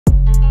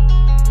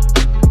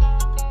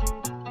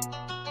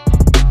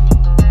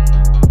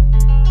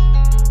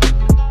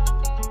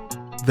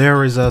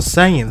There is a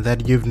saying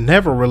that you've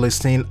never really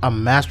seen a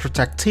master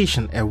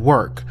tactician at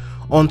work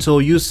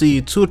until you see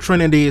two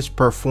Trinities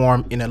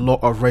perform in a Law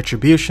of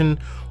Retribution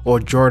or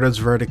Jordan's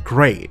Verdict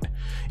raid.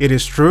 It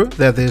is true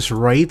that these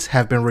raids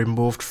have been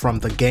removed from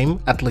the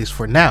game, at least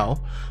for now,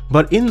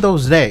 but in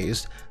those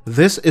days,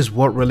 this is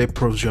what really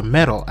proves your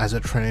mettle as a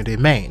Trinity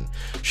main.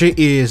 She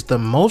is the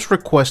most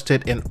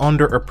requested and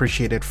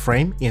underappreciated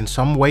frame in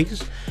some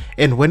ways,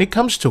 and when it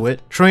comes to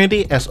it,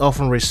 Trinity has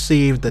often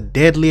received the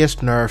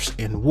deadliest nerfs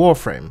in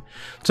Warframe.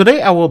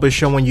 Today I will be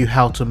showing you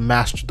how to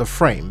master the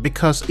frame,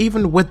 because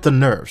even with the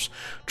nerfs,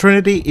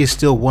 Trinity is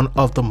still one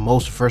of the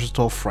most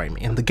versatile frame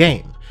in the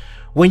game.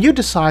 When you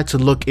decide to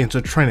look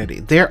into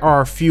Trinity, there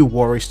are a few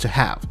worries to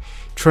have.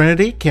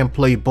 Trinity can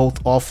play both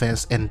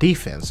offense and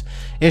defense,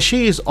 and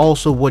she is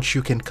also what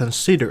you can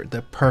consider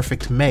the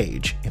perfect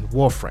mage in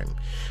Warframe.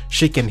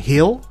 She can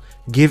heal,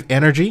 give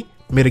energy,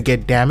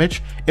 mitigate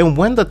damage, and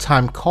when the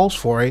time calls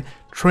for it,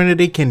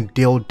 Trinity can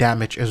deal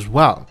damage as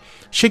well.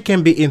 She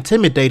can be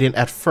intimidating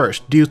at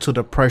first due to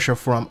the pressure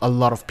from a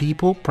lot of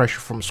people,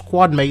 pressure from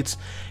squad mates.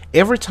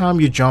 Every time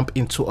you jump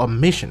into a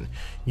mission,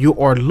 you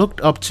are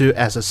looked up to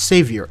as a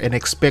savior and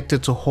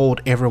expected to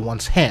hold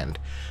everyone's hand.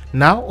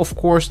 Now, of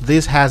course,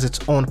 this has its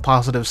own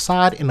positive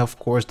side and of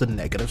course the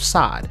negative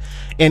side.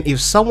 And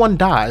if someone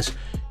dies,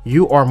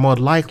 you are more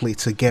likely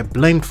to get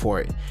blamed for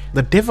it.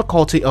 The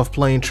difficulty of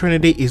playing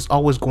Trinity is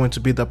always going to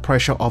be the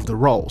pressure of the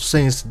role,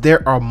 since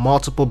there are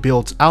multiple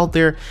builds out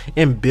there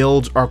and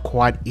builds are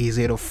quite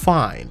easy to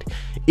find.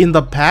 In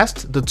the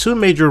past, the two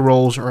major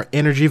roles are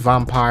Energy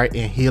Vampire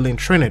and Healing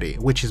Trinity,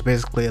 which is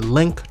basically a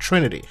Link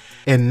Trinity.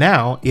 And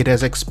now it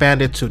has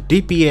expanded to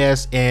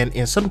DPS and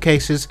in some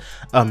cases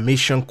a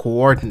Mission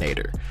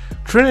Coordinator.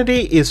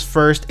 Trinity is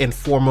first and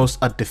foremost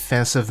a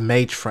defensive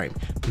mage frame,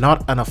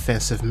 not an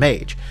offensive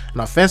mage.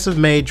 An offensive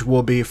mage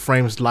will be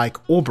frames like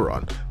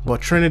Oberon,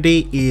 but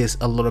Trinity is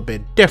a little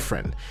bit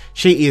different.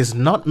 She is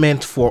not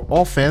meant for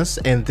offense,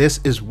 and this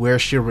is where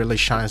she really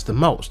shines the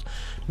most.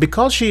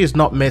 Because she is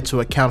not meant to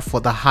account for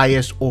the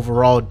highest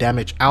overall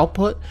damage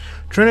output,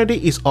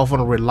 Trinity is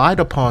often relied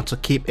upon to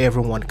keep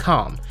everyone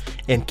calm,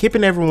 and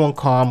keeping everyone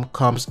calm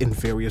comes in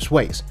various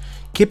ways.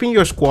 Keeping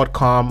your squad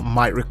calm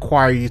might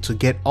require you to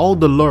get all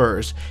the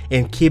lures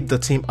and keep the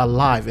team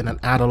alive in an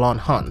Eidolon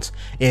hunt,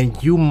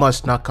 and you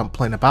must not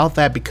complain about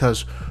that,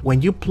 because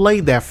when you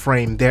play that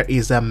frame, there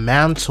is a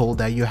mantle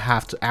that you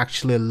have to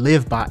actually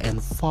live by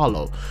and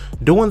follow.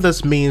 Doing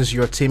this means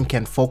your team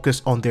can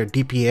focus on their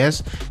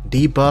DPS,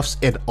 debuffs,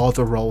 and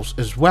other roles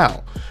as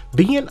well.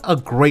 Being a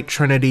great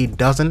Trinity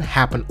doesn't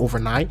happen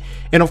overnight,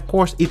 and of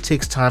course it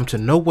takes time to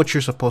know what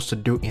you're supposed to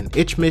do in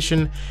each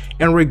mission,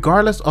 and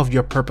regardless of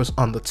your purpose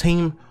on the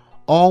team,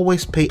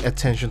 always pay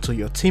attention to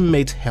your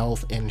teammates'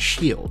 health and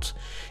shields.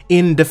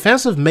 In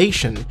defensive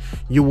mission,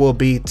 you will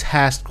be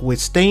tasked with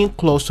staying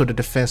close to the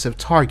defensive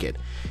target.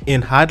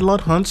 In Eidolon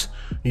hunts,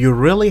 you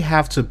really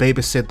have to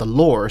babysit the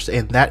lures,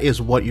 and that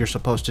is what you're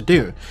supposed to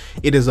do.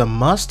 It is a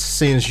must,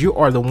 since you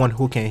are the one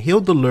who can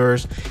heal the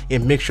lures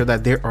and make sure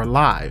that they are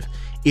alive.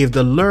 If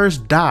the lures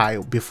die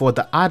before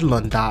the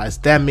Eidolon dies,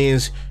 that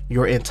means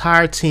your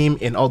entire team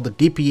and all the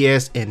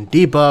DPS and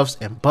debuffs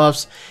and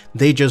buffs,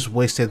 they just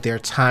wasted their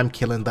time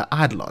killing the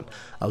Eidolon.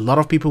 A lot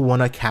of people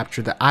want to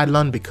capture the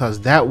Eidolon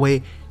because that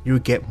way you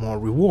get more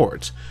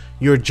rewards.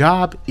 Your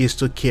job is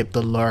to keep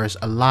the lures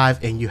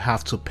alive, and you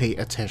have to pay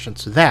attention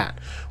to that.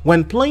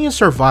 When playing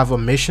survival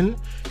mission,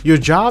 your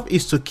job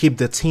is to keep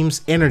the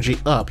team's energy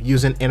up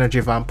using Energy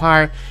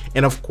Vampire,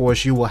 and of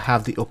course you will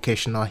have the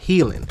occasional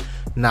healing.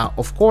 Now,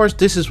 of course,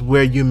 this is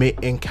where you may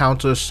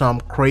encounter some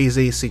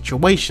crazy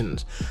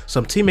situations.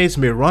 Some teammates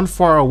may run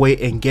far away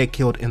and get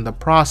killed in the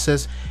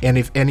process, and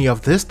if any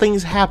of these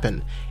things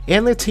happen,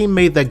 any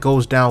teammate that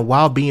goes down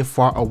while being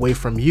far away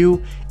from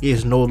you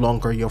is no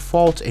longer your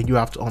fault, and you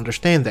have to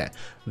understand that.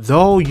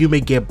 Though you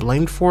may get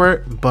blamed for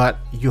it, but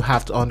you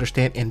have to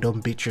understand and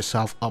don't beat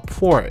yourself up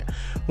for it.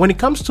 When it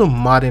comes to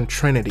modding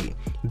Trinity,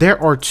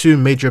 there are two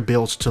major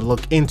builds to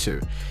look into: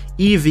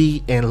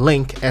 EV and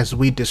Link, as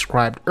we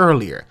described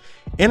earlier.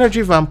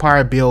 Energy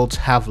Vampire builds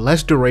have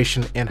less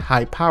duration and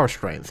high power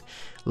strength.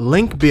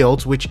 Link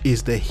builds, which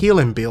is the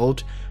healing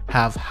build,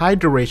 have high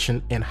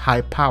duration and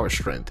high power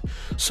strength.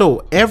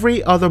 So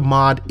every other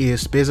mod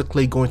is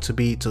basically going to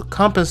be to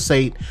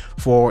compensate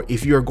for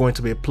if you're going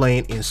to be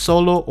playing in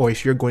solo or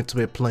if you're going to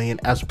be playing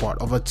as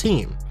part of a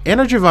team.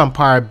 Energy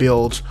Vampire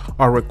builds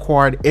are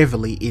required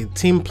heavily in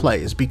team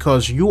plays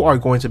because you are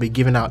going to be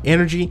giving out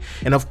energy,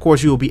 and of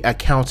course you will be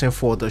accounting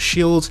for the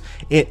shields,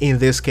 and in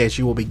this case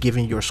you will be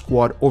giving your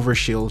squad over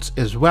shields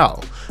as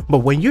well. But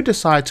when you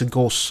decide to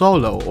go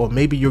solo, or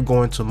maybe you're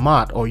going to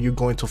mod or you're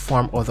going to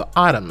farm other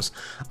items,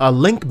 a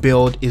Link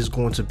build is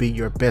going to be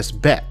your best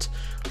bet.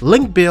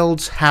 Link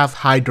builds have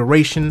high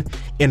duration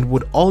and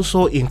would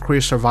also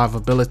increase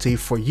survivability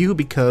for you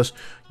because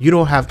you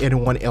don't have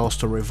anyone else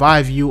to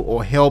revive you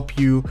or help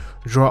you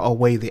draw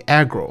away the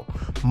aggro.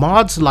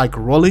 Mods like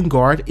Rolling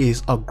Guard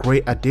is a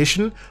great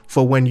addition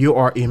for when you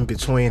are in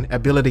between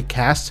ability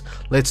casts.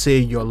 Let's say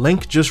your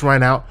link just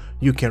ran out,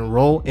 you can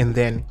roll and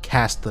then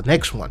cast the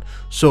next one.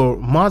 So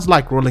mods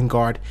like Rolling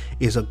Guard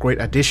is a great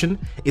addition.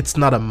 It's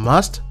not a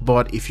must,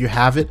 but if you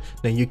have it,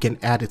 then you can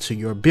add it to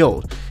your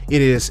build.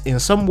 It is in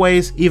some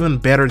ways even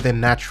better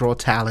than natural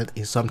talent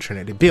in some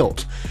Trinity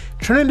builds.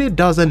 Trinity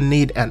doesn't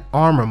need an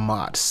armor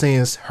mod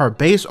since her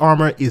base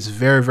armor is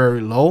very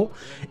low,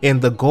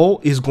 and the goal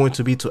is going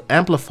to be to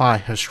amplify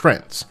her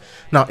strengths.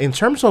 Now in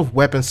terms of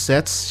weapon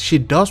sets, she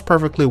does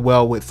perfectly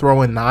well with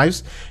throwing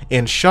knives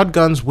and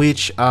shotguns,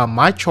 which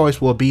my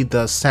choice will be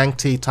the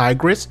Sancti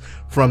Tigris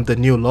from the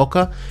new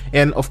Loka.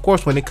 And of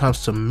course, when it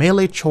comes to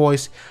melee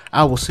choice,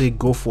 I will say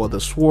go for the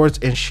swords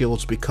and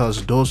shields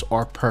because those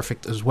are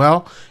perfect as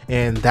well,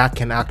 and that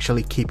can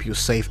actually keep you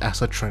safe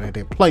as a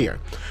Trinity player.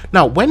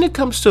 Now when it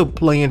comes to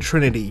playing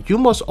Trinity, you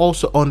must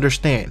also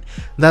understand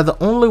that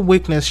the only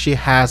weakness she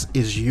has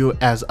is you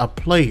as a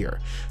player.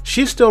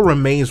 She still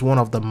remains one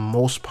of the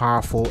most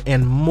powerful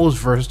and most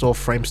versatile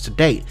frames to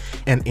date,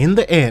 and in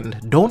the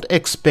end, don't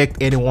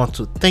expect anyone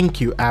to thank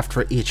you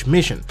after each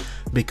mission,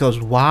 because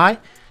why?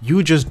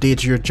 You just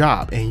did your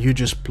job and you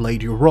just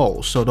played your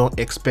role, so don't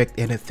expect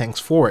any thanks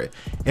for it.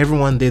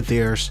 Everyone did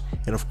theirs,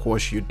 and of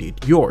course you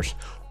did yours.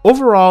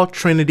 Overall,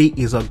 Trinity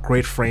is a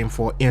great frame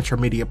for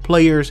intermediate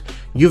players.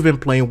 You've been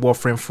playing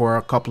Warframe for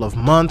a couple of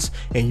months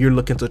and you're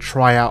looking to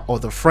try out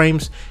other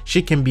frames.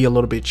 She can be a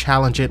little bit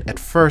challenging at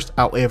first,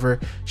 however,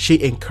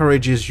 she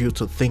encourages you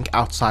to think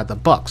outside the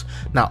box.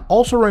 Now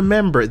also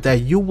remember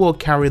that you will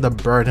carry the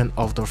burden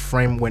of the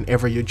frame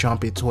whenever you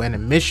jump into any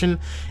mission,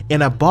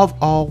 and above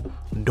all,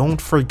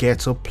 don't forget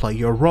to play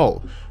your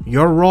role.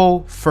 Your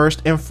role,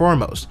 first and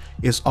foremost,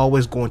 is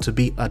always going to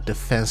be a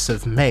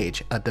defensive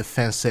mage, a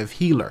defensive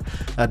healer,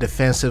 a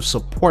defensive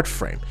support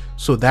frame.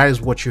 So that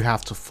is what you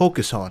have to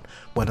focus on.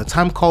 When the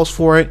time calls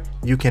for it,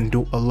 you can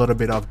do a little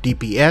bit of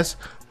DPS,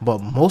 but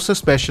most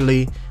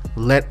especially,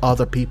 let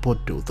other people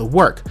do the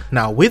work.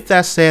 Now with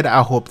that said,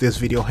 I hope this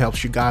video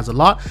helps you guys a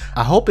lot.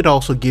 I hope it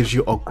also gives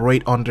you a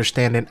great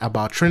understanding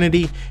about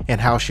Trinity and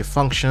how she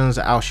functions,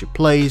 how she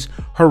plays,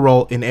 her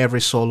role in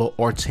every solo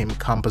or team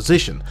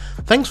composition.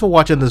 Thanks for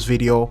watching this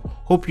video.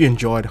 Hope you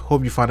enjoyed,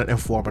 hope you found it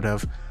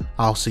informative.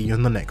 I'll see you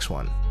in the next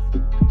one.